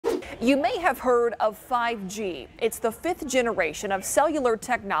You may have heard of 5G. It's the fifth generation of cellular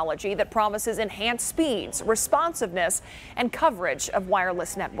technology that promises enhanced speeds, responsiveness, and coverage of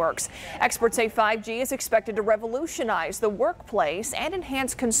wireless networks. Experts say 5G is expected to revolutionize the workplace and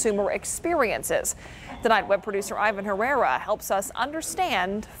enhance consumer experiences. Tonight, web producer Ivan Herrera helps us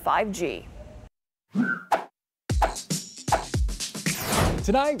understand 5G.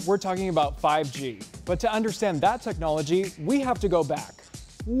 Tonight, we're talking about 5G. But to understand that technology, we have to go back.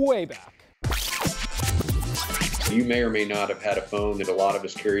 Way back. You may or may not have had a phone that a lot of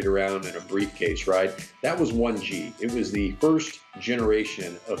us carried around in a briefcase, right? That was 1G. It was the first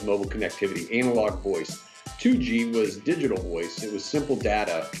generation of mobile connectivity, analog voice. 2G was digital voice. It was simple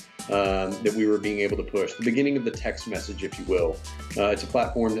data that we were being able to push. The beginning of the text message, if you will. It's a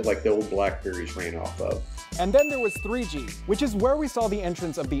platform that like the old Blackberries ran off of. And then there was 3G, which is where we saw the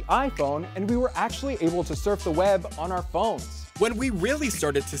entrance of the iPhone and we were actually able to surf the web on our phones. When we really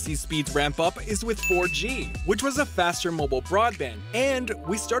started to see speeds ramp up is with 4G, which was a faster mobile broadband. And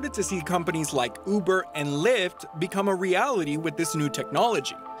we started to see companies like Uber and Lyft become a reality with this new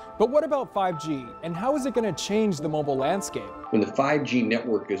technology. But what about 5G, and how is it going to change the mobile landscape? When the 5G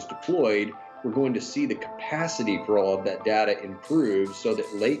network is deployed, we're going to see the capacity for all of that data improve so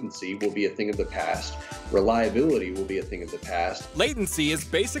that latency will be a thing of the past. Reliability will be a thing of the past. Latency is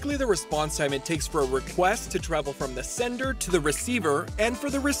basically the response time it takes for a request to travel from the sender to the receiver and for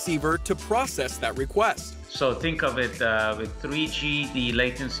the receiver to process that request. So think of it with 3G, the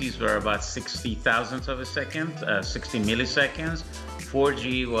latencies were about 60 thousandths of a second, 60 milliseconds.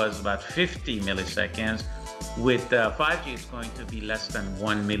 4G was about 50 milliseconds. With 5G, it's going to be less than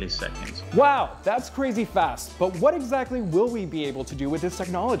 1 millisecond. Wow, that's crazy fast. But what exactly will we be able to do with this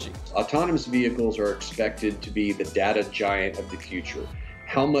technology? Autonomous vehicles are expected to be the data giant of the future.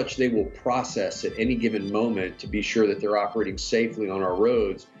 How much they will process at any given moment to be sure that they're operating safely on our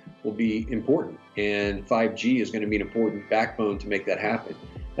roads will be important. And 5G is going to be an important backbone to make that happen.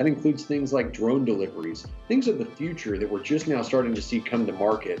 That includes things like drone deliveries, things of the future that we're just now starting to see come to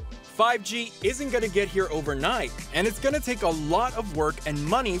market. 5G isn't going to get here overnight, and it's going to take a lot of work and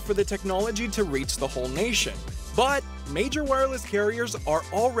money for the technology to reach the whole nation. But major wireless carriers are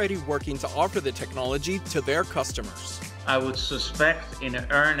already working to offer the technology to their customers. I would suspect in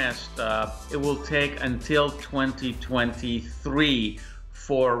earnest it will take until 2023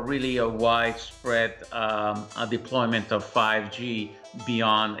 for really a widespread deployment of 5G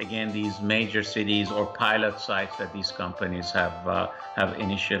beyond, again, these major cities or pilot sites that these companies have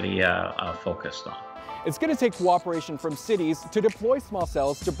initially focused on. It's going to take cooperation from cities to deploy small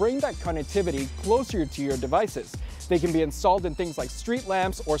cells to bring that connectivity closer to your devices. They can be installed in things like street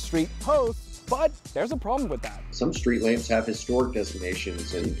lamps or street posts, but there's a problem with that. Some street lamps have historic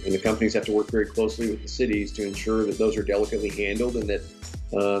designations, and the companies have to work very closely with the cities to ensure that those are delicately handled and that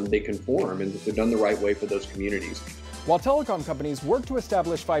they conform and that they're done the right way for those communities. While telecom companies work to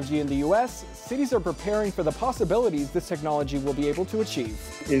establish 5G in the U.S., cities are preparing for the possibilities this technology will be able to achieve.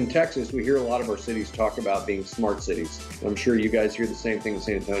 In Texas, we hear a lot of our cities talk about being smart cities. I'm sure you guys hear the same thing in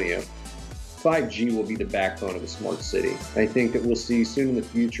San Antonio. 5G will be the backbone of a smart city. I think that we'll see soon in the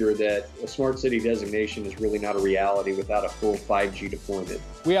future that a smart city designation is really not a reality without a full 5G deployment.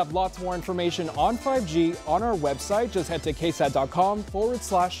 We have lots more information on 5G on our website. Just head to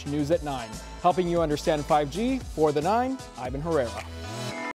ksat.com/news at 9. Helping you understand 5G for the 9, Ivan Herrera.